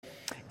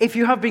If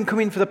you have been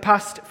coming for the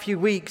past few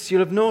weeks,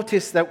 you'll have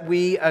noticed that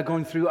we are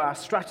going through our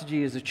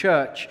strategy as a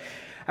church.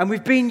 And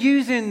we've been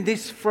using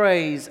this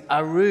phrase,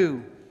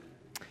 aru,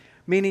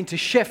 meaning to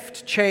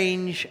shift,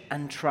 change,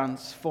 and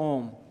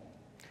transform.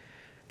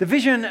 The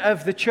vision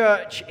of the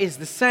church is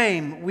the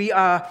same. We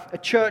are a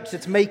church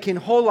that's making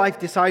whole life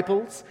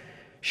disciples,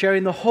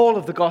 sharing the whole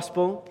of the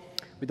gospel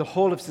with the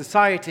whole of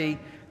society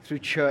through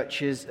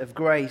churches of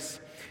grace.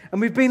 And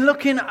we've been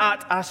looking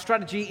at our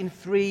strategy in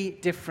 3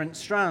 different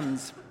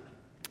strands.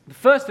 The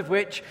first of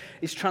which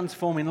is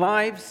transforming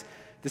lives,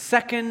 the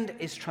second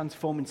is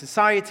transforming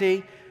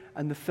society,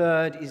 and the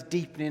third is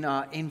deepening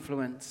our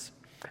influence.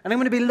 And I'm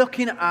going to be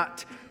looking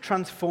at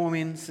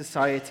transforming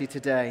society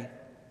today.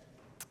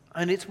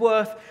 And it's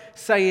worth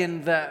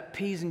saying that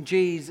P's and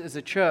G's as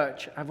a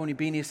church, I've only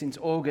been here since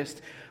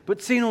August,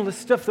 but seeing all the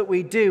stuff that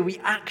we do, we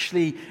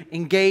actually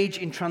engage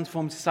in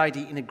transforming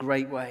society in a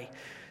great way.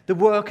 The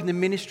work and the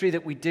ministry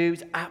that we do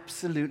is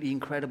absolutely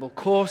incredible. Of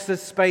course,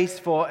 there's space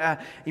for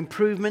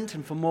improvement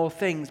and for more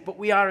things, but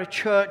we are a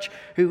church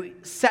who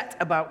set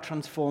about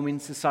transforming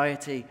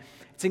society.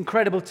 It's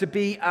incredible to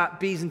be at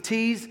B's and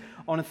T's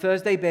on a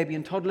Thursday, baby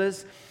and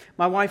toddlers.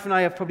 My wife and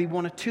I have probably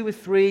 1 or 2 or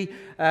 3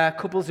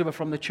 couples who are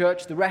from the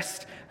church. The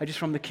rest are just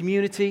from the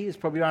community. There's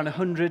probably around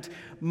 100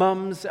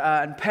 mums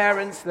and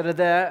parents that are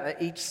there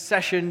at each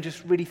session,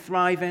 just really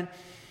thriving.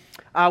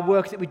 Our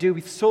work that we do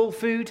with Soul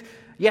Food.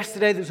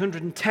 Yesterday there was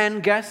 110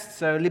 guests,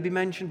 so Libby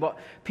mentioned, but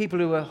people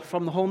who are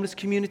from the homeless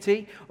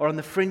community or on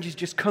the fringes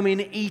just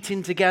coming,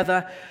 eating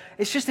together.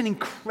 It's just an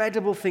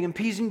incredible thing, and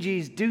P's and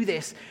G's do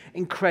this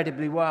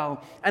incredibly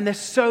well. And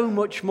there's so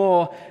much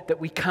more that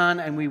we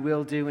can and we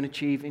will do and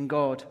achieve in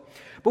God.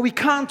 But we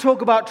can't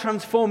talk about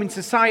transforming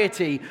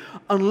society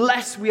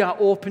unless we are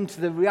open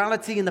to the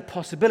reality and the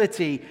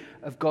possibility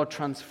of God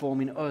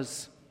transforming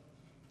us.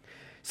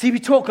 See,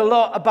 we talk a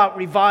lot about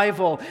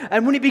revival,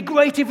 and wouldn't it be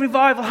great if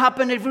revival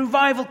happened, if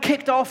revival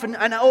kicked off and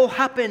it all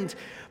happened?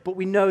 But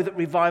we know that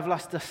revival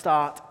has to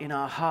start in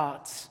our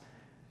hearts.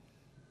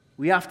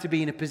 We have to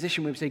be in a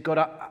position where we say,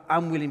 God,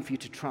 I'm willing for you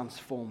to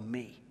transform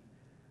me.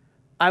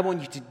 I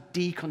want you to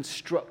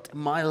deconstruct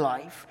my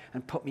life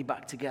and put me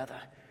back together.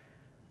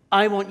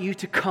 I want you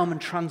to come and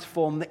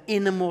transform the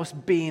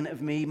innermost being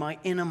of me, my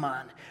inner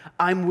man.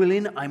 I'm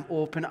willing, I'm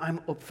open,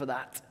 I'm up for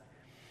that.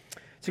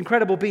 It's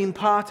incredible being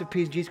part of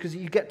P's and G's because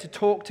you get to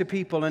talk to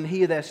people and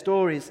hear their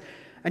stories.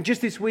 And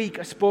just this week,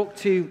 I spoke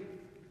to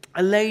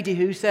a lady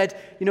who said,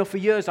 for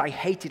years I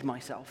hated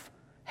myself.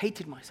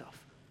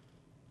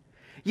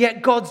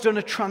 Yet God's done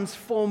a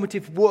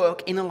transformative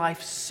work in her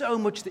life so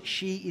much that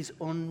she is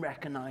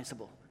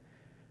unrecognizable.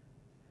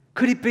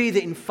 Could it be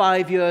that in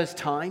 5 years'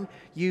 time,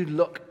 you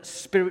look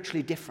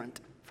spiritually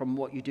different from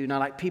what you do now?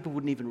 Like people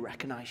wouldn't even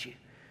recognize you.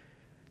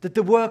 That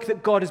the work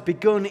that God has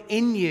begun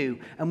in you,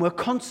 and we're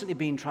constantly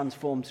being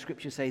transformed,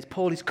 Scripture says.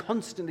 Paul is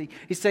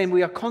saying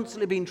we are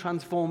constantly being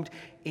transformed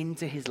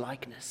into his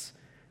likeness.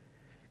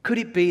 Could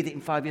it be that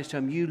in 5 years'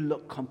 time you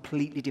look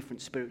completely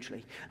different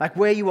spiritually? Like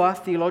where you are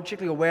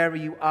theologically or wherever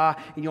you are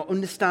in your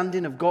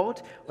understanding of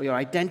God or your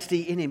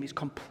identity in him is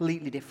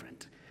completely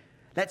different.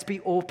 Let's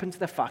be open to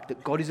the fact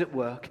that God is at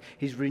work.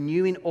 He's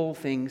renewing all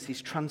things.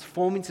 He's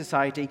transforming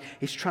society.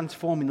 He's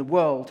transforming the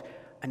world.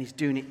 And he's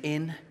doing it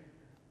in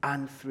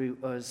and through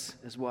us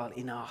as well,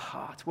 in our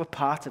heart. We're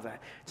part of it.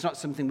 It's not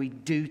something we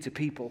do to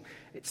people.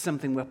 It's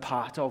something we're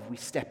part of, we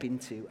step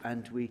into,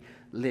 and we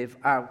live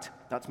out.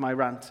 That's my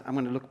rant. I'm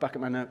going to look back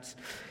at my notes.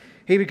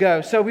 Here we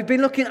go. So we've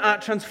been looking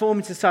at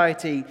transforming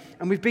society,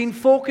 and we've been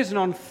focusing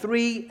on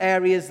 3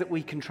 areas that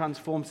we can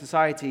transform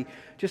society,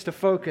 just to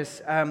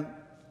focus.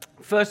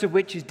 First of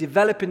which is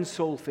developing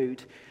soul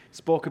food.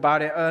 Spoke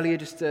about it earlier,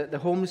 just the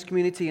homeless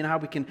community and how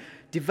we can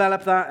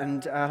develop that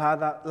and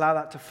allow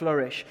that to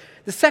flourish.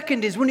 The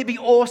second is, wouldn't it be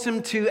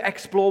awesome to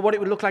explore what it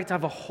would look like to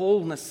have a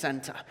wholeness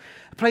center?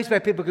 A place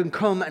where people can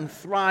come and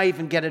thrive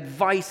and get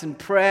advice and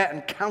prayer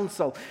and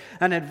counsel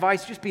and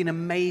advice. Just be an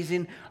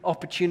amazing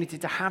opportunity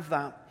to have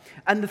that.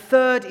 And the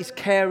third is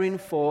caring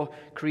for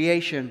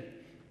creation.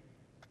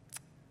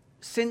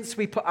 Since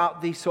we put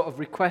out the sort of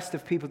request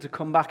of people to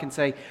come back and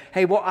say,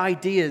 hey, what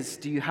ideas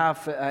do you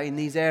have in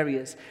these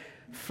areas?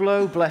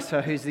 Flo, bless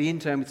her, who's the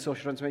intern with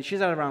Social Transformation, she's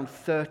had around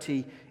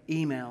 30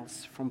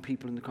 emails from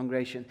people in the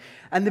congregation.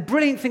 And the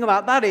brilliant thing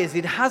about that is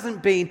it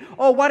hasn't been,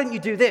 oh, why don't you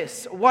do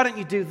this? Or, why don't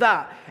you do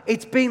that?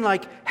 It's been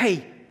like,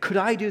 hey, could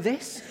I do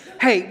this?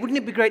 Hey, wouldn't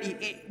it be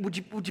great? Would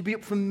you be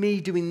up for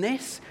me doing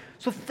this?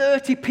 So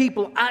 30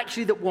 people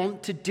actually that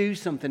want to do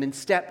something and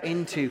step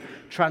into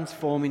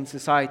transforming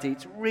society.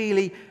 It's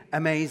really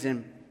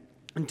amazing.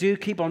 And do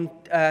keep on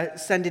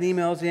sending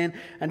emails in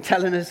and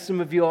telling us some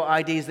of your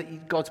ideas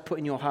that God's put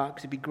in your heart,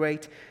 because it'd be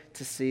great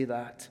to see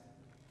that.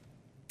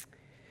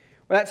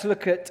 Well, let's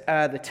look at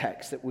the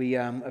text that we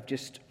have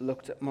just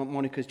looked at,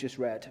 Monica's just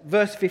read.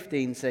 Verse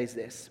 15 says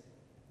this.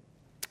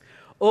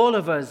 All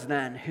of us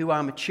then who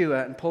are mature,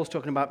 and Paul's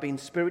talking about being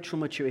spiritual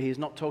mature, he's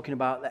not talking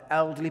about the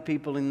elderly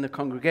people in the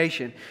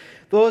congregation.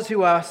 Those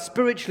who are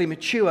spiritually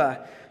mature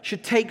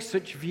should take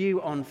such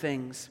view on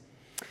things.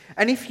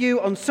 And if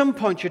you, on some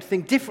point, should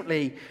think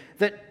differently,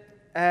 that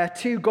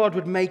God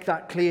would make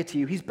that clear to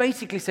you. He's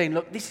basically saying,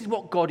 look, this is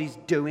what God is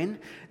doing.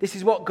 This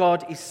is what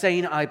God is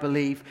saying, I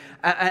believe.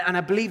 And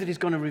I believe that he's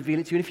going to reveal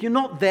it to you. And if you're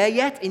not there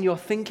yet in your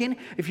thinking,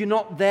 if you're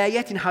not there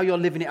yet in how you're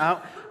living it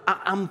out,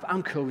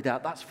 I'm cool with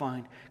that. That's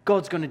fine.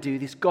 God's going to do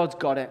this. God's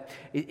got it.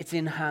 It's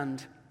in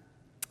hand.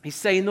 He's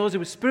saying those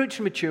who are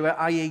spiritually mature,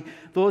 i.e.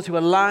 those who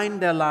align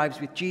their lives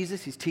with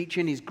Jesus, his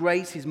teaching, his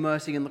grace, his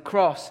mercy, and the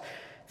cross,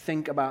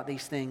 think about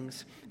these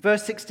things.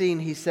 Verse 16,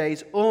 he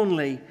says,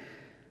 only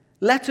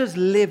let us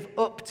live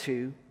up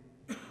to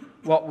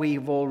what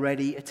we've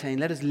already attained.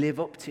 Let us live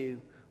up to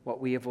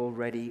what we have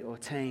already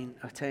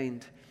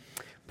attained.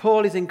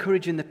 Paul is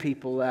encouraging the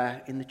people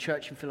there in the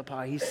church in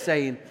Philippi. He's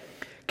saying,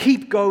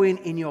 keep going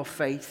in your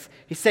faith.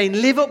 He's saying,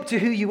 live up to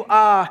who you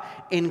are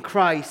in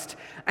Christ.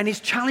 And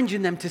he's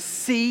challenging them to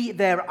see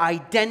their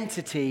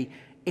identity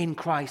in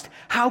Christ.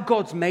 How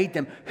God's made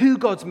them, who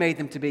God's made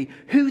them to be,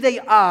 who they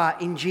are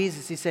in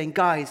Jesus. He's saying,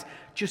 guys,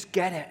 just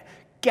get it.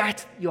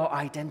 Get your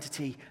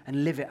identity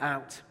and live it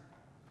out.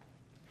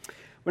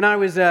 When I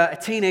was a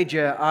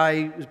teenager,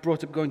 I was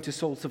brought up going to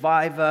Soul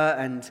Survivor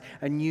and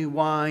New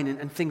Wine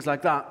and things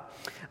like that.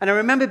 And I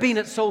remember being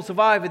at Soul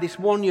Survivor this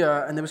one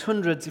year, and there was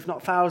hundreds, if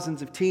not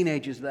thousands, of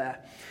teenagers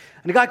there.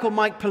 And a guy called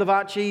Mike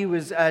Pilavachi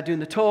was doing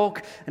the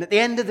talk, and at the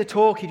end of the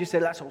talk, he just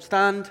said, let's all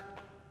stand.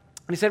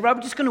 And he said, right,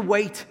 we're just going to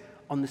wait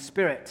on the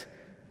Spirit.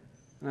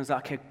 And I was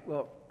like, okay,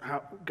 well,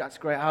 that's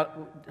great.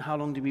 How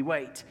long do we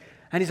wait?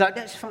 And he's like,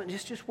 that's fine,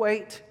 just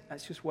wait.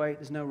 Let's just wait.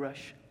 There's no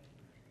rush.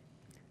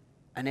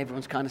 And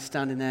everyone's kind of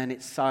standing there, and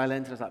it's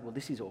silent. And I was like, well,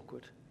 this is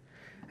awkward.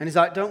 And he's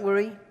like, don't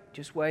worry.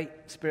 Just wait.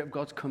 The Spirit of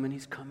God's coming.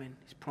 He's coming.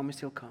 He's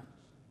promised he'll come.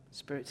 The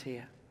Spirit's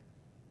here.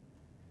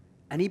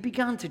 And he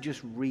began to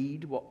just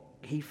read what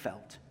he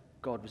felt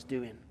God was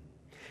doing.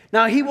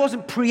 Now, he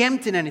wasn't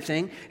preempting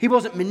anything. He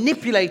wasn't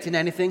manipulating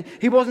anything.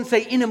 He wasn't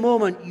saying, in a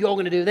moment, you're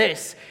going to do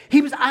this.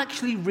 He was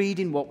actually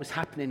reading what was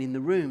happening in the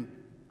room.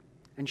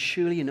 And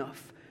surely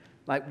enough,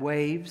 like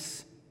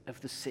waves of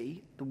the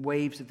sea, the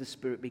waves of the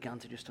Spirit began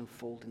to just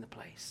unfold in the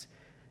place.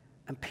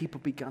 And people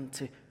began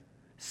to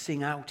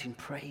sing out in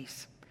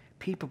praise.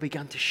 People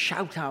began to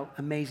shout out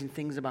amazing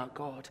things about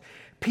God.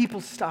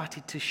 People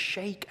started to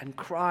shake and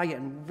cry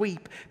and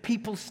weep.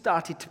 People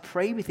started to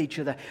pray with each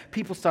other.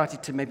 People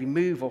started to maybe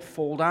move or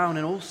fall down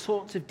and all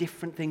sorts of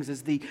different things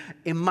as the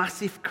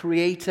massive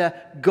creator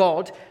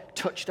God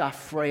touched our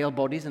frail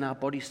bodies, and our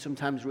bodies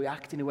sometimes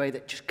react in a way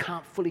that just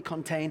can't fully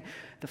contain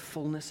the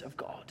fullness of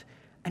God.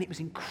 And it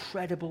was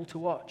incredible to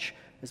watch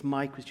as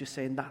Mike was just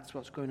saying, that's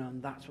what's going on,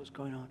 that's what's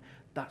going on,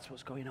 that's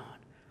what's going on.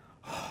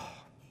 Oh,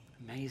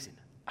 amazing.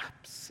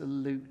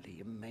 Absolutely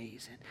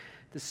amazing.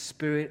 The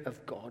Spirit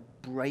of God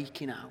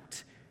breaking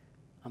out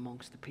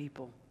amongst the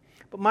people.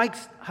 But Mike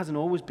hasn't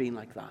always been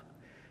like that.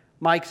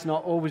 Mike's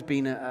not always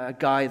been a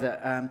guy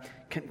that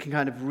can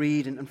kind of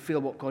read and feel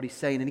what God is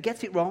saying. And he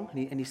gets it wrong,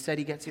 and he said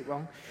he gets it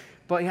wrong.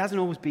 But he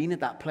hasn't always been at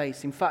that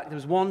place. In fact, there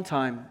was one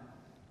time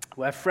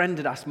where a friend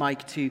had asked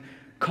Mike to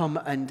come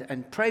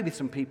and pray with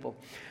some people.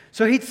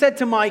 So he'd said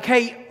to Mike,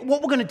 hey,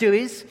 what we're going to do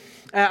is,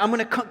 I'm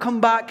going to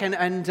come back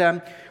and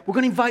we're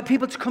going to invite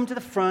people to come to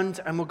the front,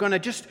 and we're going to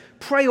just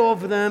pray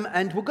over them,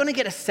 and we're going to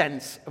get a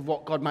sense of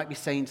what God might be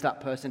saying to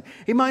that person.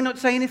 He might not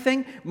say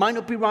anything, might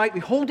not be right.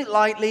 We hold it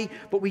lightly,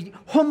 but we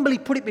humbly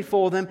put it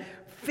before them,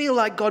 feel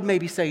like God may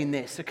be saying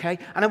this, okay?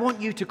 And I want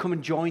you to come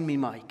and join me,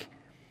 Mike.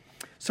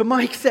 So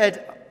Mike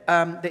said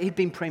that he'd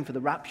been praying for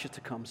the rapture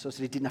to come, so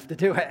he didn't have to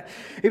do it.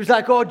 It was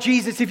like, oh,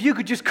 Jesus, if you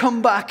could just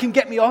come back and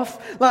get me off.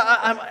 Like,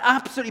 I'm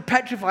absolutely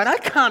petrified. I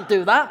can't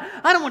do that.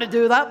 I don't want to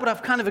do that, but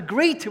I've kind of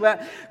agreed to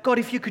it. God,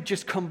 if you could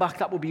just come back,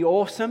 that would be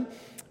awesome.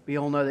 We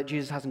all know that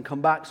Jesus hasn't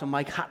come back, so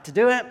Mike had to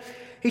do it.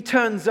 He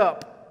turns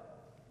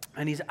up,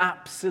 and he's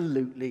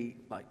absolutely,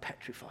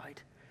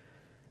 petrified.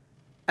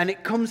 And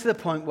it comes to the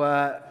point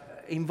where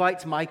he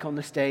invites Mike on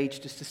the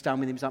stage just to stand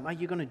with him. He's like, Mike,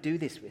 you're going to do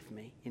this with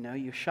me. You know,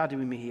 you're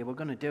shadowing me here. We're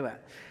going to do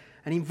it.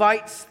 And he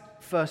invites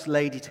First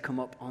Lady to come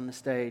up on the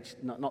stage.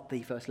 Not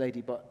the First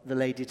Lady, but the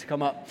lady to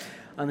come up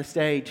on the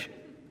stage.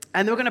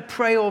 And they were going to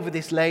pray over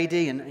this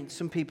lady, and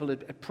some people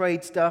had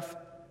prayed stuff.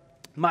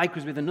 Mike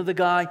was with another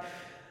guy.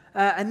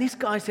 And this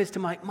guy says to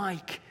Mike,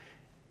 Mike,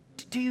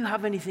 do you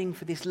have anything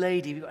for this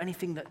lady? Have you got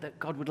anything that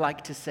God would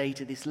like to say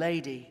to this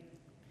lady?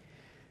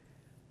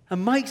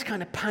 And Mike's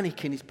kind of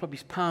panicking.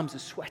 His palms are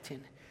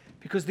sweating.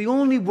 Because the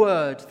only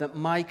word that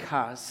Mike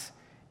has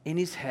in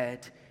his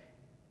head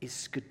is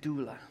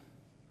skedula.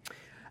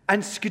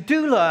 And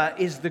skedula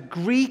is the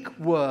Greek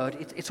word.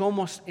 It's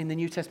almost, in the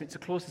New Testament, it's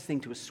the closest thing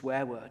to a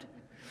swear word.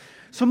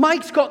 So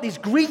Mike's got this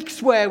Greek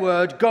swear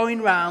word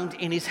going round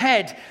in his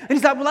head. And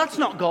he's like, well, that's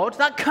not God.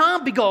 That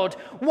can't be God.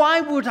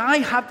 Why would I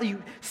have the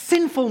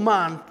sinful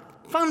man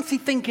fancy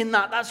thinking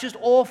that? That's just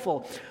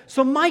awful.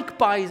 So Mike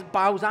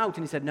bows out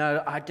and he said,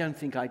 no, I don't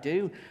think I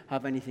do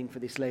have anything for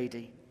this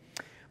lady.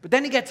 But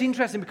then it gets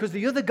interesting because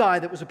the other guy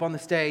that was up on the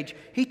stage,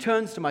 he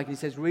turns to Mike and he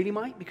says, really,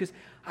 Mike? Because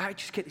I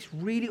just get this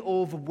really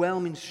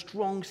overwhelming,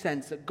 strong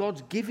sense that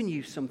God's given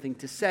you something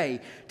to say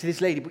to this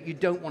lady, but you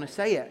don't want to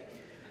say it.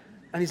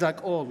 And he's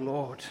like, oh,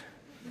 Lord.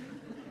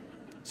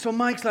 So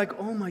Mike's like,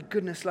 oh my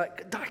goodness,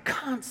 like, I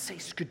can't say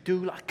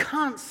skedula. I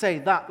can't say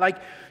that.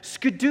 Like,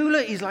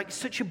 skedula is like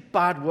such a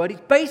bad word.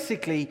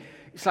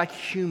 It's like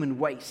human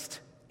waste.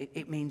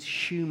 It means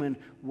human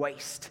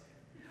waste.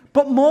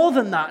 But more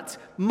than that,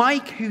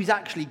 Mike, who's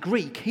actually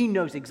Greek, he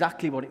knows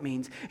exactly what it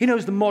means. He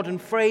knows the modern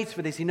phrase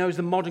for this. He knows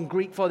the modern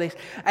Greek for this.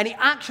 And he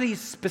actually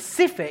is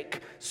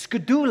specific.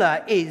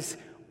 Skedula is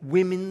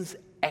women's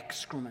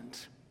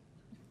excrement.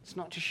 It's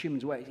not just human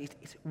waste.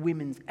 It's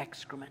women's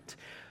excrement.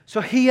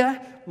 So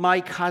here,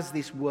 Mike has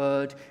this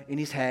word in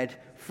his head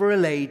for a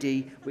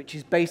lady, which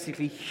is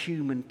basically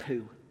human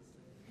poo.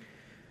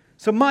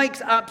 So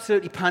Mike's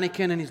absolutely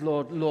panicking and he's,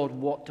 Lord,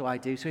 what do I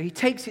do? So he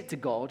takes it to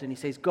God and he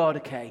says, God,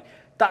 okay,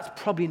 that's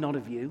probably not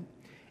of you.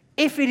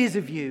 If it is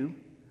of you,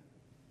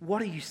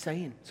 what are you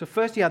saying? So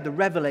first you had the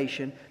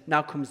revelation,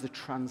 now comes the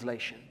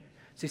translation.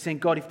 So he's saying,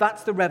 God, if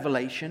that's the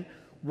revelation,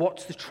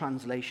 what's the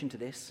translation to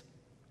this?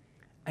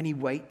 And he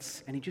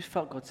waits and he just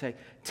felt God say,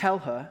 tell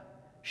her,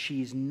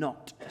 she is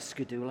not a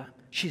skedula.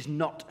 She's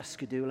not a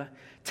skedula.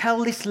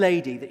 Tell this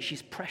lady that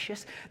she's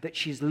precious, that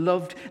she's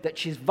loved, that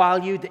she's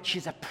valued, that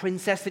she's a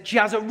princess, that she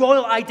has a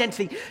royal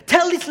identity.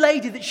 Tell this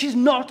lady that she's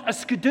not a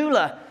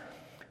skedula.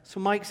 So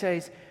Mike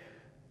says,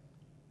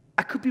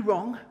 I could be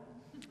wrong,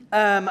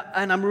 and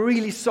I'm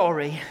really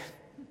sorry,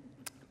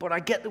 but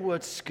I get the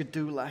word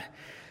skedula.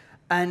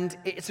 And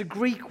it's a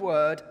Greek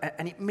word,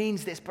 and it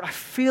means this, but I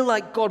feel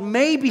like God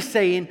may be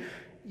saying,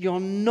 you're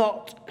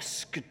not a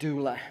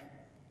skedula.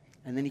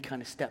 And then he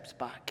kind of steps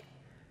back,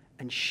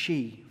 and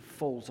she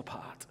falls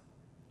apart.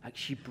 Like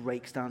she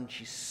breaks down,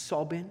 she's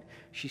sobbing,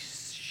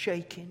 she's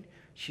shaking,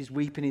 she's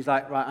weeping. He's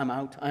like, right, I'm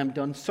out, I am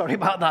done. Sorry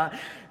about that.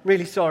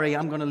 Really sorry,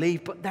 I'm going to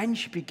leave. But then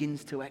she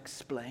begins to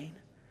explain.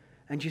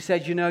 And she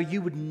said, you know,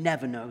 you would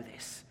never know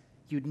this.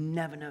 You'd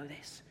never know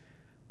this.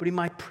 But in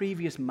my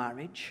previous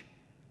marriage,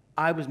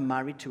 I was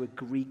married to a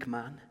Greek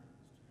man.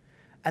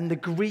 And the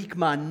Greek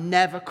man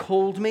never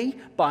called me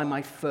by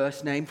my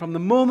first name. From the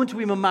moment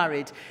we were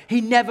married,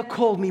 he never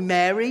called me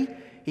Mary.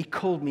 He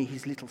called me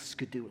his little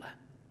skedula.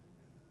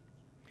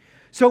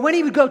 So when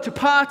he would go to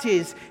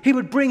parties, he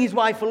would bring his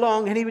wife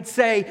along and he would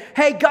say,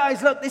 hey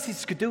guys, look, this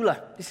is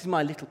skedula. This is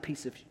my little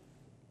piece of...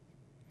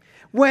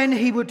 When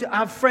he would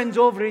have friends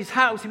over at his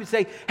house, he would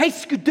say, hey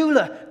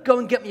skedula, go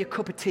and get me a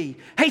cup of tea.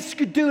 Hey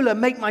skedula,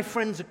 make my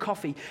friends a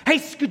coffee. Hey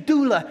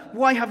skedula,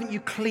 why haven't you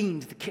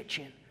cleaned the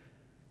kitchen?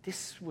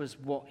 This was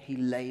what he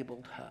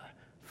labeled her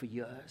for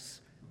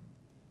years.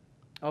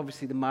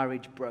 Obviously, the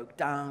marriage broke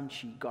down.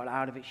 She got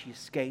out of it. She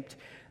escaped.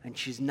 And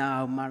she's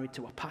now married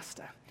to a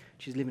pastor.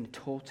 She's living a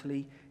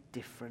totally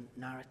different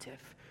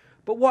narrative.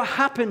 But what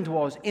happened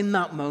was, in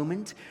that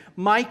moment,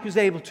 Mike was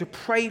able to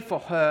pray for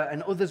her,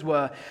 and others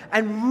were,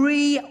 and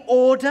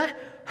reorder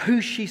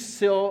who she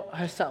saw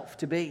herself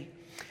to be.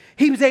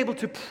 He was able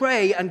to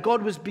pray, and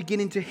God was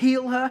beginning to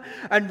heal her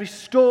and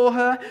restore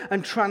her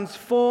and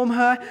transform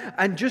her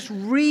and just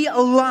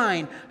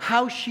realign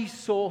how she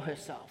saw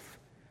herself,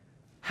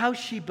 how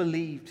she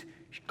believed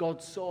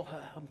God saw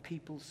her and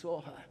people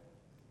saw her.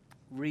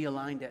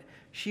 Realigned it.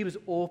 She was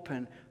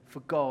open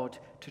for God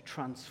to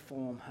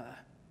transform her.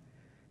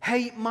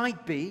 Hey, it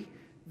might be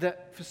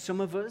that for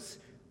some of us,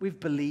 we've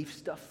believed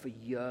stuff for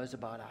years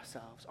about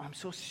ourselves. Oh, I'm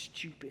so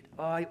stupid.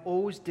 Oh, I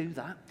always do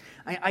that.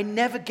 I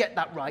never get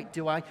that right,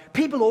 do I?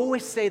 People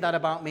always say that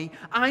about me.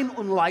 I'm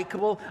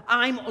unlikable.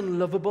 I'm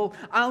unlovable.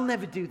 I'll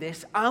never do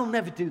this. I'll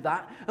never do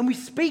that. And we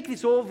speak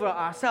this over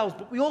ourselves,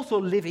 but we also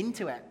live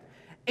into it.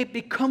 It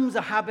becomes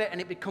a habit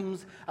and it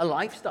becomes a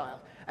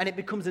lifestyle. And it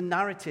becomes a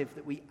narrative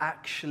that we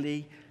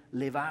actually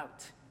live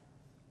out.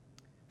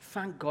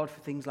 Thank God for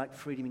things like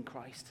freedom in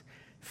Christ.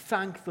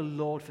 Thank the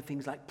Lord for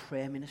things like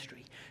prayer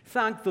ministry.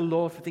 Thank the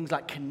Lord for things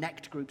like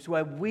connect groups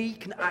where we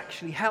can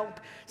actually help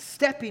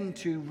step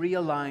into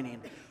realigning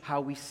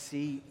how we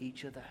see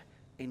each other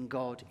in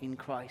God, in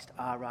Christ,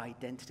 our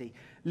identity.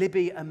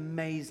 Libby,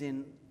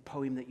 amazing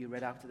poem that you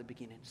read out at the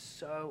beginning.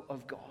 So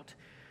of God.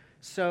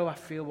 So I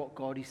feel what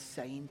God is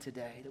saying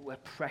today, that we're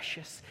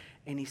precious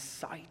in His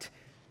sight.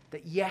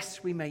 That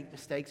yes, we make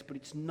mistakes, but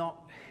it's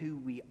not who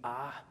we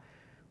are.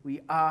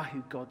 We are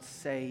who God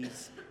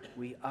says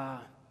we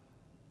are.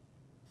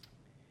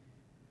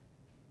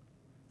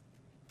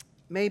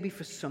 Maybe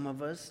for some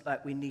of us,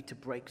 like we need to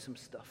break some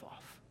stuff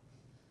off.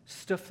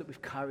 Stuff that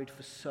we've carried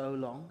for so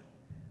long.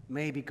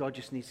 Maybe God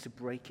just needs to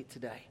break it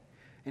today.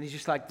 And He's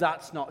just like,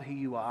 that's not who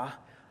you are.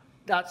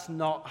 That's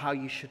not how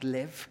you should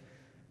live.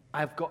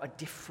 I've got a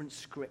different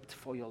script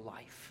for your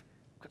life.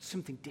 I've got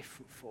something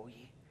different for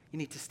you. You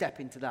need to step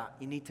into that.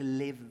 You need to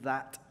live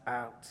that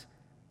out.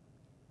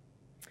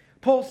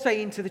 Paul's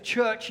saying to the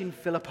church in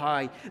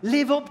Philippi,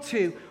 live up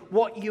to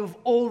what you've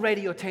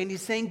already attained.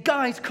 He's saying,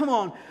 guys, come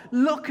on,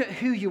 look at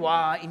who you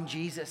are in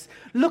Jesus.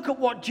 Look at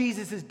what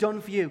Jesus has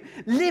done for you.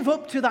 Live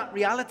up to that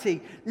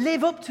reality.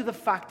 Live up to the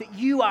fact that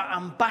you are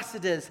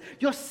ambassadors.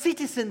 You're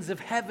citizens of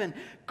heaven.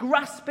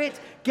 Grasp it,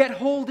 get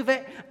hold of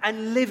it,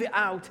 and live it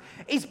out.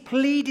 He's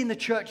pleading the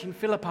church in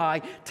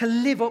Philippi to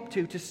live up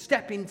to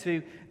step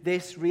into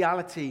this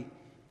reality.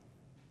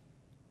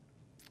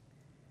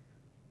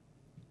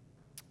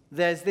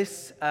 There's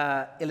this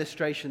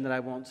illustration that I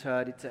once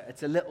heard.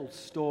 It's a little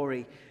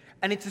story.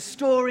 And it's a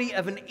story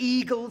of an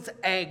eagle's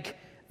egg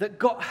that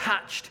got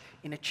hatched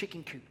in a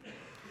chicken coop.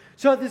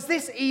 So there's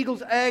this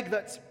eagle's egg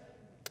that's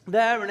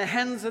there, and the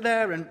hens are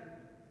there, and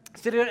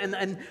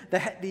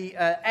the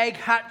egg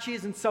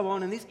hatches and so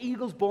on, and this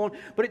eagle's born,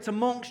 but it's a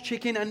monk's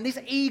chicken, and this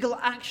eagle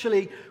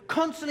actually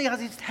constantly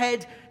has its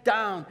head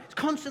down. It's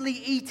constantly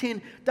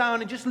eating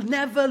down and just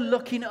never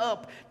looking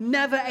up,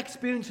 never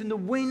experiencing the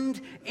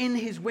wind in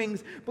his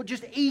wings, but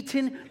just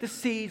eating the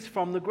seeds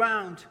from the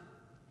ground.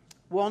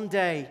 One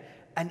day,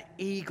 an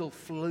eagle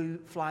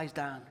flies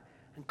down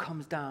and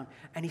comes down,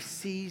 and he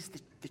sees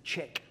the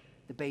chick,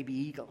 the baby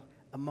eagle,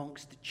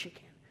 amongst the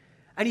chicken.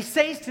 And he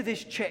says to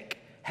this chick,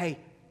 "Hey,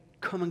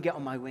 come and get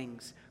on my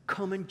wings.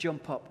 Come and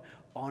jump up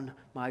on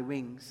my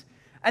wings."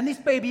 And this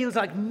baby eagle's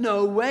like,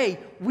 "No way.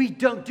 We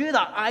don't do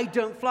that. I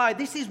don't fly.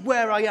 This is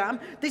where I am.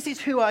 This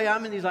is who I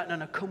am." And he's like,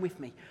 "No, come with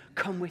me.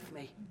 Come with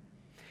me."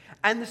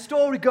 And the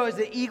story goes,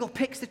 the eagle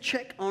picks the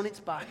chick on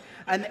its back,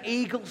 and the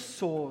eagle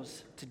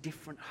soars to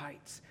different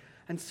heights.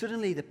 And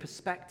suddenly the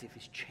perspective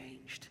is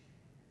changed.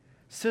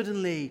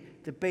 Suddenly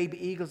the baby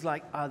eagle's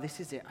like, "Oh, this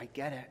is it. I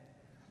get it.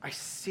 I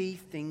see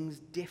things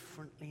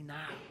differently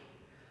now.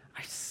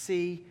 I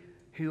see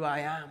who I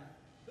am."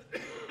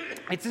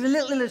 It's a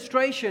little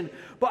illustration,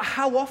 but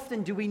how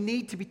often do we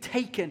need to be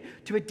taken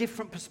to a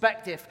different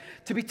perspective,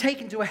 to be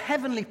taken to a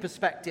heavenly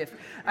perspective,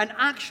 and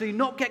actually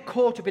not get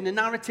caught up in a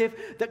narrative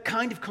that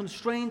kind of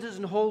constrains us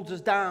and holds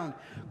us down?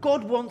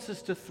 God wants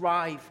us to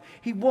thrive.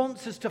 He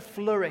wants us to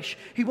flourish.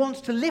 He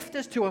wants to lift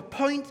us to a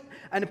point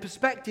and a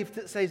perspective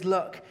that says,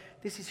 "Look,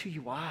 this is who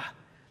you are.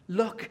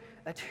 Look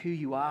at who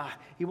you are."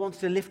 He wants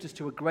to lift us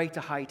to a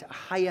greater height, a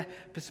higher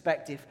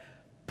perspective.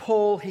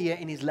 Paul here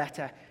in his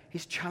letter,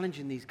 he's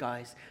challenging these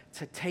guys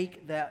to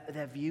take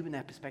their view and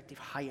their perspective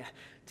higher,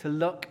 to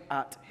look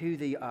at who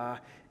they are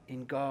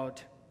in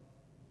God.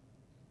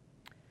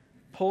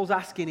 Paul's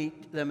asking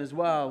them as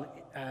well,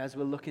 as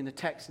we'll look in the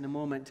text in a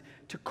moment,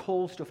 to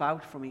call stuff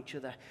out from each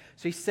other.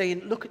 So he's saying,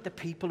 look at the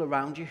people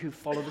around you who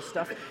follow the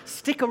stuff.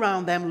 Stick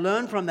around them,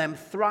 learn from them,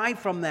 thrive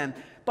from them.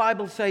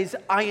 Bible says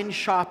iron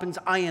sharpens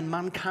iron,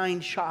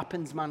 mankind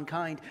sharpens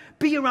mankind.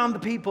 Be around the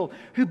people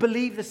who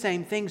believe the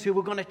same things, who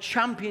are going to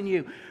champion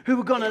you, who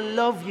are going to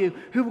love you,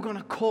 who are going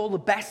to call the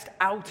best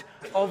out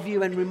of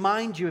you and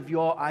remind you of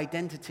your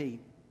identity.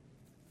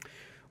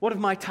 One of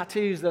my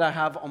tattoos that I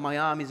have on my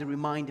arm is a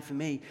reminder for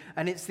me,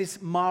 and it's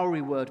this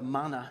Maori word,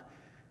 mana.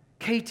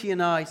 Katie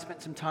and I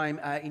spent some time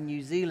in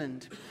New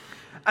Zealand.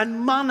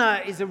 And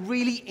mana is a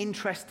really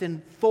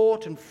interesting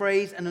thought and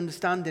phrase and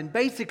understanding.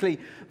 Basically,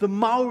 the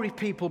Maori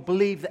people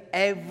believe that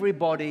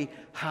everybody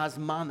has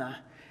mana.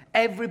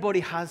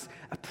 Everybody has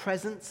a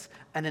presence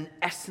and an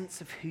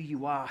essence of who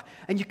you are.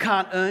 And you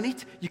can't earn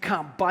it. You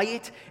can't buy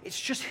it. It's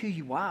just who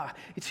you are.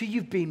 It's who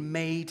you've been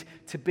made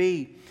to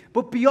be.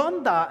 But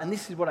beyond that, and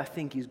this is what I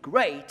think is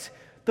great,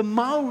 the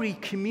Maori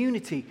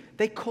community,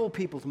 they call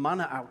people's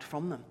mana out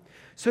from them.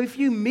 So if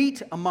you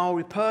meet a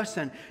Maori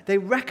person, they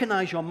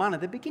recognize your mana,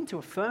 they begin to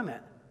affirm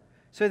it.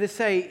 So they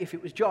say, if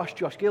it was Josh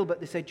Gilbert,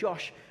 they say,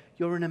 "Josh,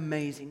 you're an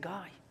amazing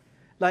guy.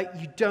 Like,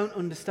 you don't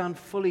understand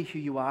fully who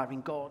you are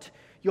in God.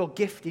 You're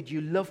gifted,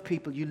 you love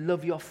people, you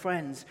love your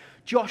friends.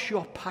 Josh,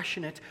 you're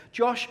passionate.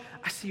 Josh,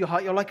 I see your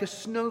heart. You're like a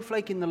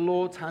snowflake in the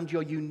Lord's hand.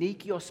 You're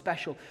unique, you're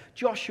special.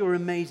 Josh, you're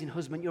an amazing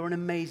husband. You're an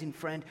amazing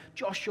friend.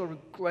 Josh, you're a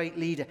great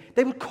leader."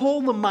 They would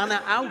call the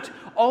mana out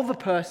of a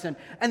person,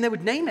 and they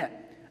would name it.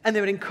 And they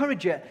would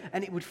encourage it,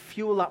 and it would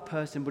fuel that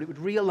person, but it would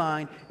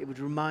realign, it would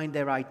remind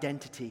their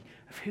identity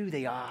of who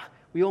they are.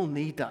 We all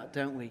need that,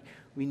 don't we?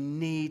 We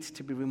need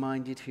to be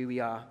reminded who we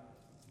are.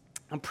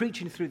 I'm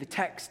preaching through the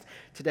text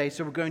today,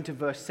 so we're going to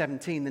verse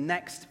 17, the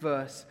next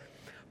verse.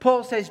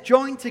 Paul says,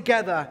 "Join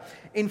together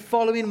in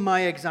following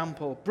my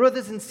example,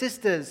 brothers and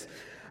sisters,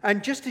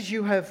 and just as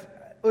you have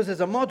us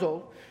as a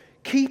model,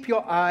 keep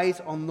your eyes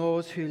on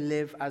those who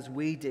live as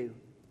we do."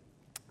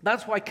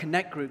 That's why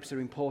connect groups are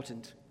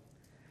important.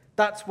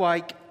 That's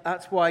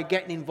why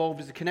getting involved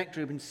as a connect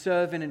group and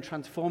serving and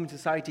transforming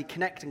society,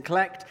 connect and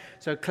collect,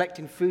 so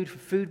collecting food for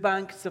food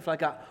banks, stuff like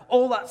that,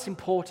 all that's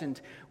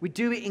important. We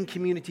do it in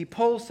community.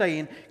 Paul's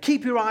saying,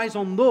 keep your eyes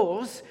on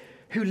those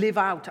who live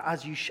out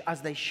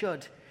as they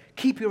should.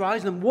 Keep your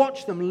eyes on them,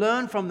 watch them,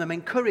 learn from them,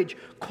 encourage,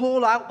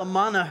 call out the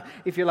mana,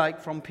 if you like,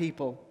 from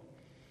people.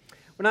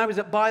 When I was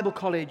at Bible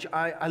college,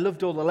 I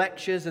loved all the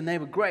lectures and they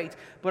were great,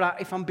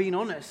 but if I'm being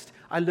honest,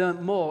 I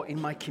learned more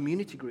in my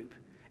community group.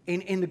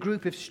 In the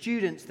group of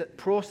students that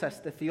process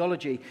the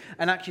theology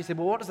and actually say,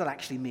 well, what does that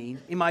actually mean?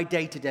 In my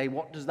day-to-day,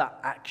 what does that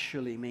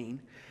actually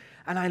mean?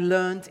 And I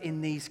learned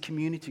in these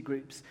community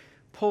groups,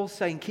 Paul's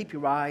saying, keep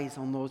your eyes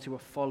on those who are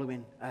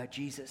following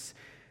Jesus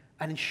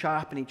and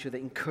sharpen each other,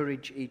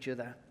 encourage each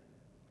other.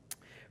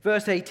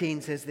 Verse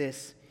 18 says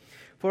this,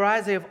 "For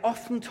as I have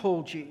often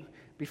told you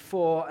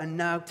before and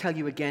now tell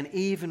you again,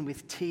 even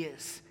with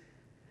tears,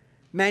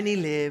 many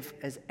live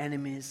as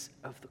enemies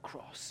of the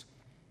cross."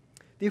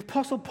 The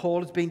Apostle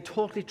Paul has been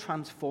totally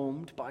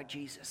transformed by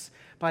Jesus,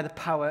 by the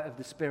power of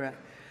the Spirit.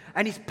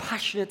 and he's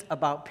passionate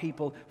about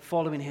people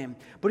following him.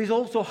 But he's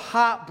also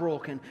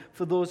heartbroken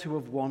for those who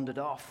have wandered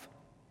off.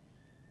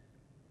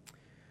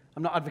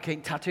 I'm not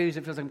advocating tattoos,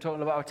 it feels like I'm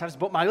talking about tattoos,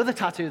 but my other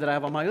tattoo that I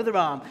have on my other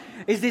arm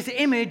is this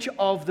image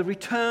of the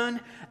return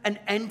and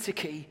enter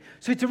key.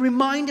 So it's a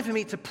reminder for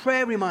me, it's a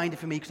prayer reminder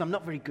for me, because I'm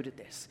not very good at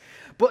this.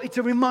 But it's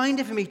a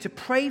reminder for me to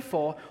pray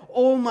for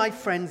all my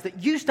friends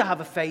that used to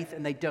have a faith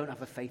and they don't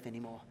have a faith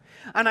anymore.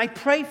 And I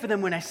pray for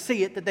them when I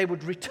see it, that they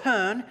would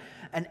return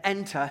and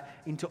enter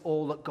into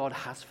all that God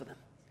has for them.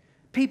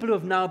 People who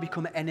have now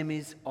become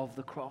enemies of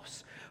the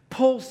cross.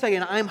 Paul's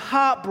saying, I'm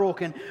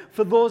heartbroken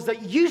for those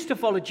that used to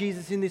follow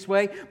Jesus in this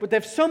way, but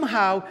they've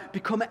somehow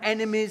become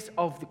enemies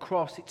of the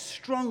cross. It's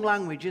strong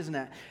language, isn't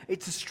it?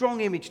 It's a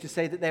strong image to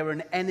say that they were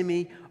an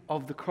enemy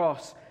of the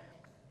cross.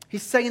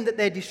 He's saying that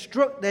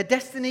their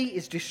destiny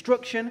is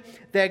destruction,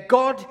 their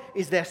God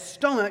is their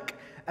stomach,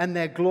 and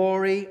their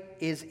glory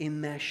is in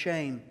their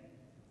shame.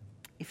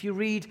 If you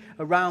read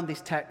around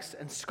this text,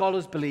 and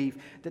scholars believe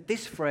that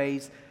this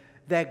phrase,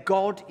 their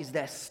God is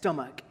their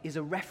stomach, is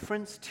a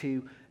reference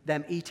to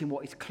them eating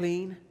what is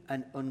clean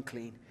and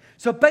unclean.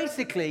 So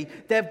basically,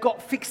 they've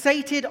got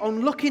fixated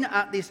on looking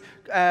at this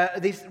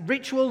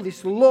ritual,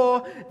 this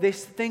law,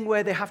 this thing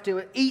where they have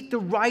to eat the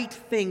right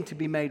thing to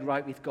be made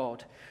right with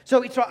God.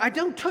 So it's right, I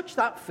don't touch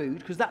that food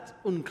because that's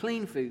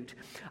unclean food.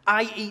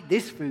 I eat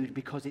this food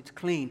because it's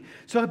clean.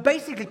 So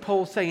basically,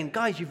 Paul's saying,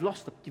 guys, you've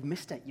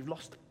missed it. You've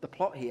lost the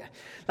plot here.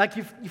 Like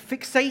you've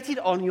fixated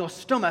on your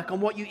stomach,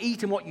 on what you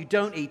eat and what you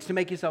don't eat to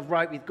make yourself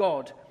right with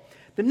God.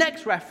 The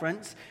next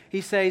reference,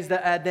 he says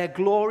that their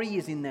glory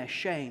is in their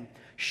shame.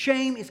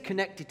 Shame is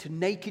connected to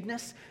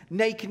nakedness.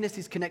 Nakedness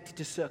is connected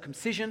to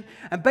circumcision.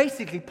 And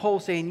basically,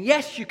 Paul's saying,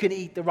 yes, you can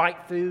eat the right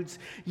foods.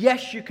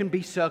 Yes, you can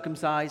be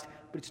circumcised,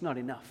 but it's not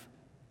enough.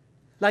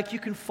 Like you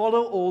can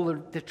follow all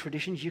the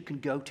traditions. You can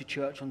go to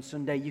church on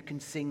Sunday. You can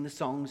sing the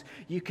songs.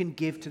 You can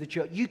give to the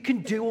church. You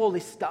can do all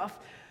this stuff.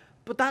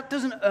 But that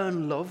doesn't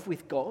earn love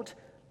with God.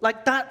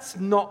 Like that's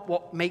not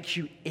what makes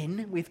you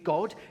in with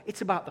God.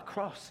 It's about the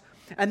cross.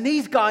 And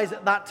these guys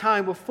at that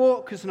time were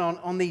focusing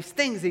on these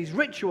things, these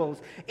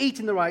rituals,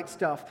 eating the right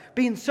stuff,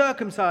 being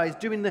circumcised,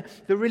 doing the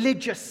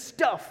religious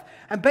stuff.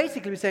 And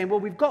basically we're saying, well,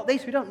 we've got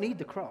this, we don't need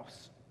the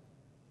cross.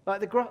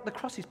 Like the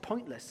cross is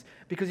pointless.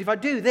 Because if I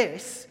do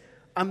this,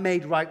 I'm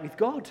made right with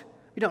God.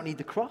 We don't need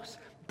the cross.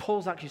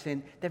 Paul's actually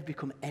saying they've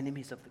become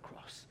enemies of the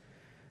cross.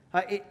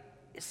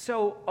 It's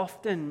so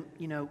often,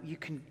 you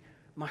can,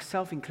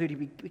 myself included,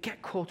 we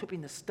get caught up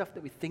in the stuff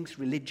that we think's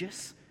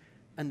religious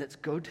and that's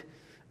good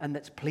and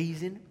that's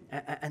pleasing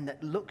and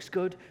that looks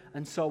good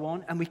and so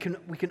on. And we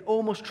can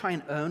almost try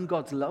and earn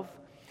God's love.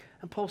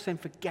 And Paul's saying,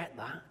 forget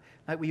that.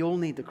 Like we all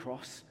need the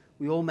cross.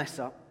 We all mess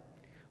up.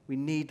 We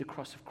need the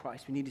cross of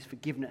Christ. We need his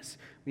forgiveness.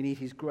 We need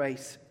his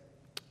grace.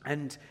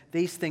 And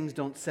these things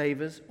don't save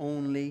us.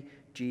 Only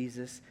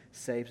Jesus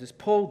saves us.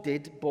 Paul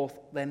did both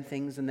them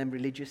things and them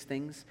religious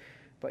things.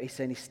 But he's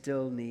saying he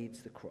still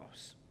needs the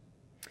cross.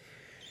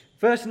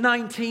 Verse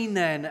 19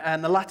 then,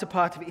 and the latter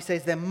part of it, he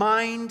says, their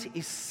mind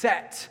is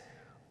set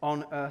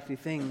on earthly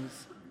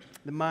things.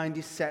 The mind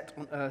is set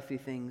on earthly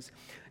things.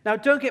 Now,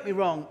 don't get me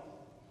wrong.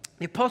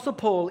 The Apostle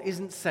Paul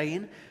isn't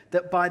saying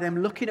that by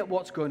them looking at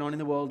what's going on in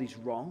the world is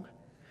wrong.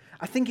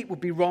 I think it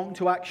would be wrong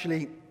to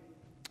actually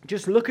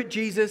just look at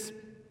Jesus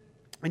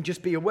and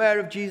just be aware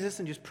of Jesus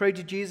and just pray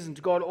to Jesus and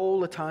to God all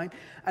the time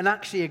and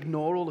actually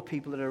ignore all the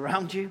people that are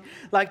around you.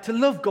 Like to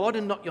love God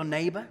and not your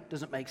neighbor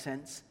doesn't make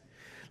sense.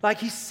 Like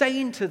he's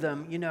saying to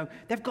them,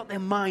 they've got their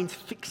minds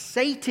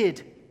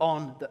fixated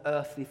on the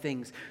earthly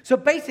things. So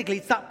basically,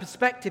 it's that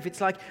perspective.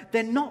 It's like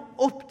they're not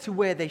up to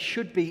where they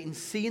should be in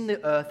seeing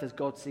the earth as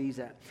God sees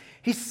it.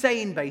 He's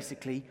saying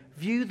basically,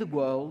 view the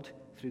world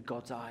through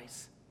God's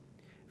eyes.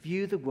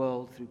 View the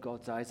world through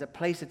God's eyes. A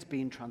place that's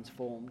being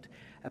transformed.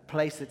 A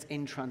place that's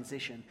in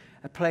transition.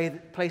 A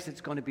place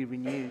that's going to be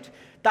renewed.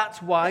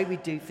 That's why we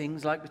do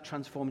things like with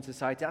Transforming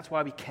Society. That's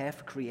why we care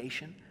for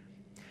creation.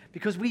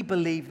 Because we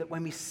believe that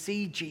when we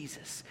see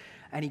Jesus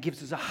and he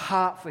gives us a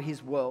heart for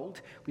his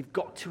world, we've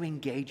got to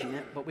engage in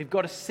it, but we've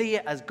got to see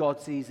it as God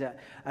sees it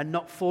and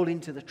not fall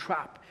into the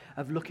trap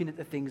of looking at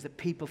the things that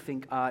people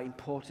think are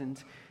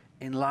important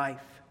in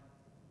life.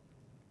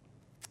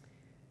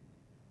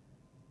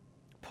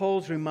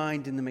 Paul's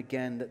reminding them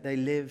again that they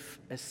live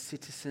as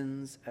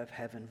citizens of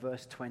heaven.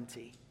 Verse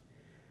 20.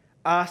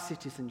 Our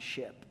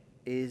citizenship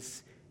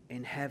is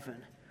in heaven.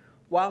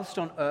 Whilst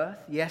on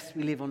earth, yes,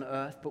 we live on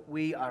earth, but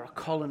we are a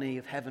colony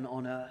of heaven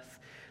on earth.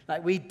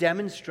 Like we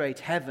demonstrate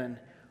heaven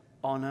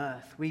on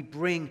earth. We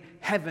bring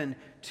heaven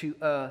to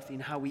earth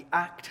in how we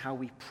act, how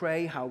we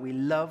pray, how we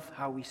love,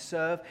 how we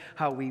serve,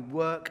 how we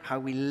work, how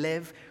we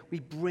live. We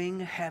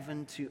bring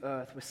heaven to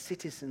earth. We're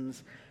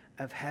citizens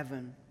of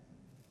heaven.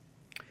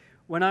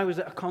 When I was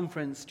at a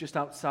conference just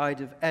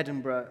outside of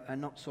Edinburgh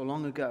not so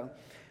long ago,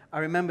 I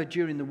remember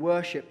during the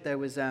worship there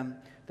was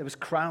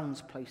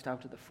crowns placed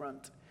out at the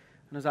front.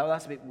 And I was like, well,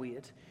 that's a bit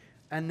weird.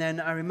 And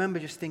then I remember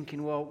just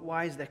thinking, well,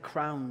 why is there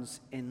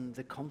crowns in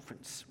the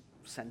conference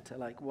center?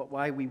 Like,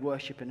 why are we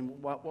worshiping?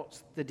 And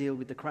what's the deal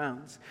with the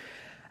crowns?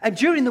 And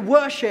during the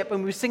worship, and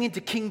we were singing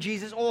to King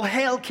Jesus, all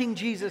hail King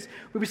Jesus,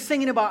 we were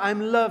singing about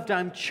I'm loved,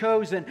 I'm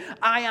chosen,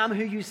 I am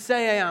who you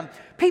say I am.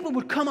 People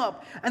would come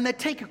up and they'd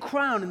take a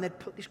crown and they'd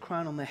put this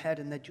crown on their head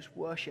and they'd just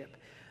worship.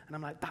 And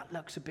I'm like, that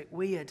looks a bit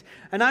weird.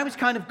 And I was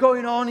kind of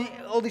going on,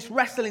 all this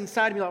wrestle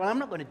inside of me, like, well, I'm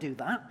not going to do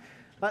that.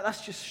 Like,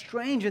 that's just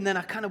strange. And then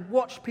I kind of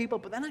watched people,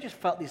 but then I just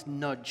felt this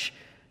nudge.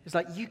 It's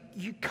like,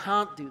 you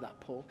can't do that,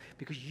 Paul,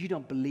 because you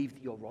don't believe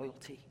that you're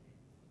royalty.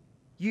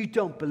 You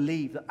don't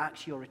believe that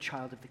actually you're a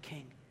child of the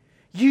King.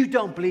 You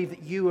don't believe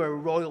that you are a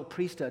royal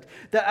priesthood.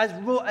 That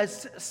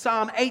as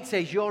Psalm 8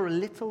 says, you're a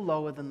little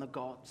lower than the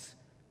gods.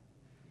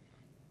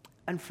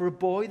 And for a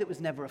boy that was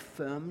never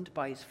affirmed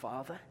by his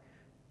father,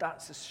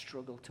 that's a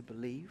struggle to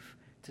believe,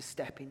 to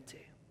step into.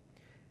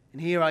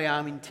 And here I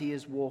am in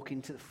tears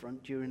walking to the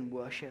front during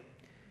worship,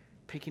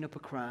 picking up a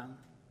crown,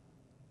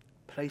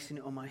 placing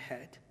it on my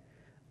head,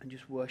 and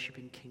just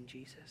worshiping King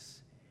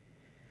Jesus.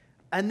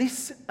 And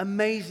this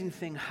amazing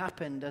thing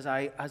happened as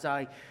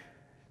I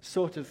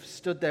sort of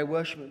stood there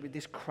worshiping with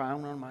this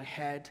crown on my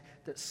head,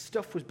 that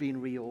stuff was being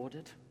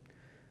reordered.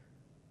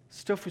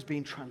 Stuff was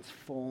being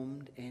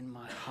transformed in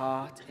my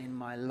heart, in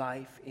my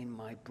life, in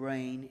my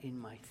brain, in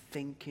my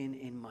thinking,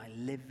 in my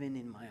living,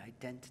 in my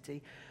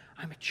identity.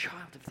 I'm a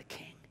child of the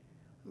King.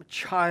 I'm a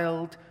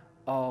child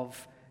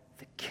of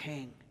the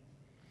King.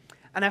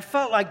 And I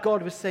felt like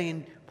God was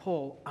saying,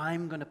 Paul,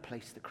 I'm going to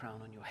place the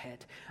crown on your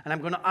head, and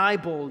I'm going to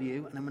eyeball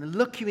you, and I'm going to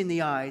look you in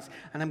the eyes,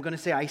 and I'm going to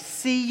say, I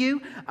see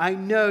you, I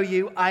know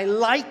you, I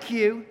like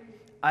you,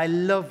 I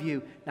love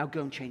you. Now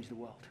go and change the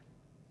world.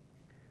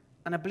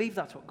 And I believe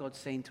that's what God's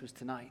saying to us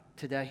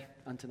today.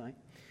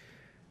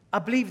 I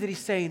believe that he's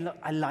saying, look,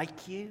 I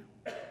like you,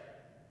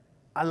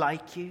 I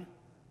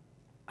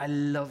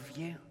love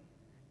you,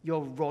 you're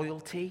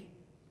royalty.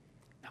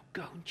 Now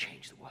go and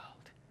change the world.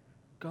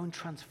 Go and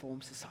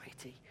transform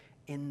society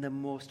in the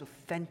most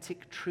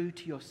authentic, true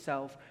to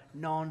yourself,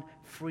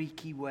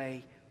 non-freaky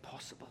way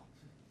possible.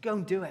 Go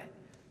and do it.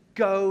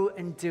 Go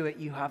and do it.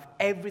 You have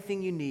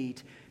everything you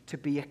need to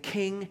be a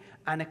king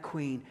and a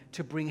queen,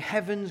 to bring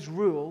heaven's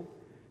rule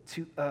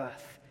to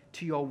earth,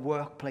 to your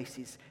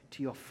workplaces,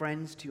 to your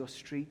friends, to your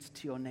streets,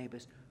 to your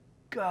neighbors.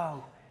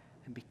 Go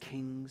and be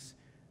kings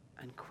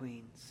and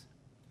queens.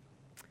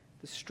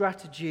 The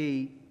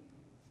strategy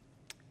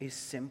is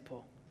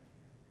simple.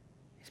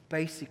 It's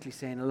basically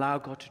saying, allow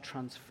God to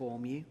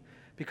transform you,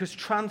 because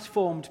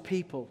transformed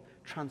people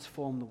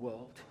transform the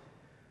world.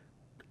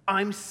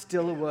 I'm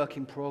still a work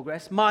in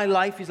progress. My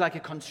life is like a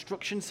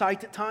construction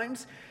site at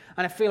times,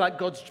 and I feel like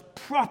God's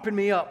propping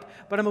me up,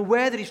 but I'm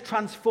aware that he's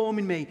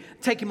transforming me,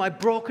 taking my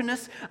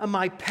brokenness and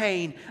my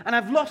pain. And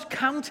I've lost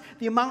count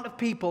the amount of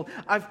people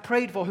I've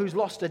prayed for who's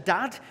lost a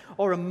dad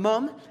or a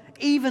mum.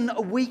 Even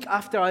a week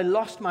after I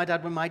lost my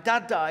dad, when my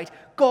dad died,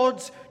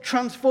 God's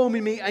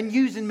transforming me and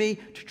using me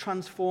to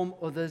transform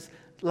others'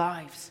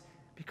 lives,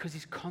 because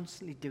he's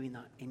constantly doing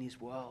that in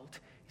his world.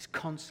 He's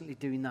constantly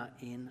doing that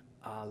in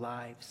our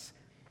lives.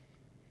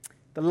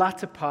 The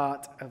latter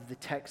part of the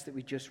text that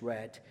we just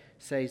read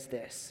says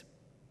this: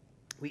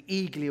 we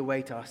eagerly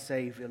await our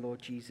Savior, Lord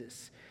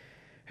Jesus,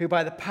 who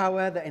by the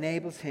power that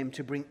enables him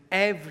to bring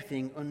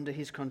everything under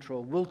his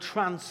control will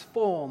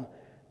transform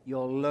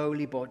your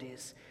lowly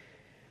bodies,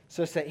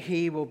 so that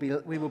we will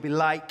be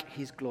like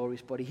his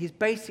glorious body. He's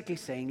basically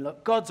saying,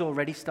 look, God's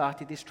already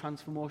started this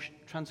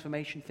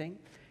transformation thing.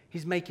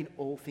 He's making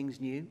all things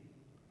new.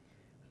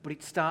 But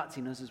it starts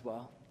in us as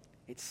well.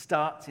 It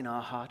starts in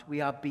our heart.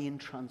 We are being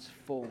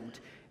transformed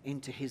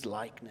into his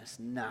likeness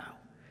now.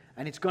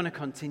 And it's going to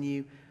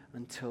continue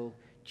until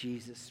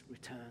Jesus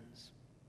returns.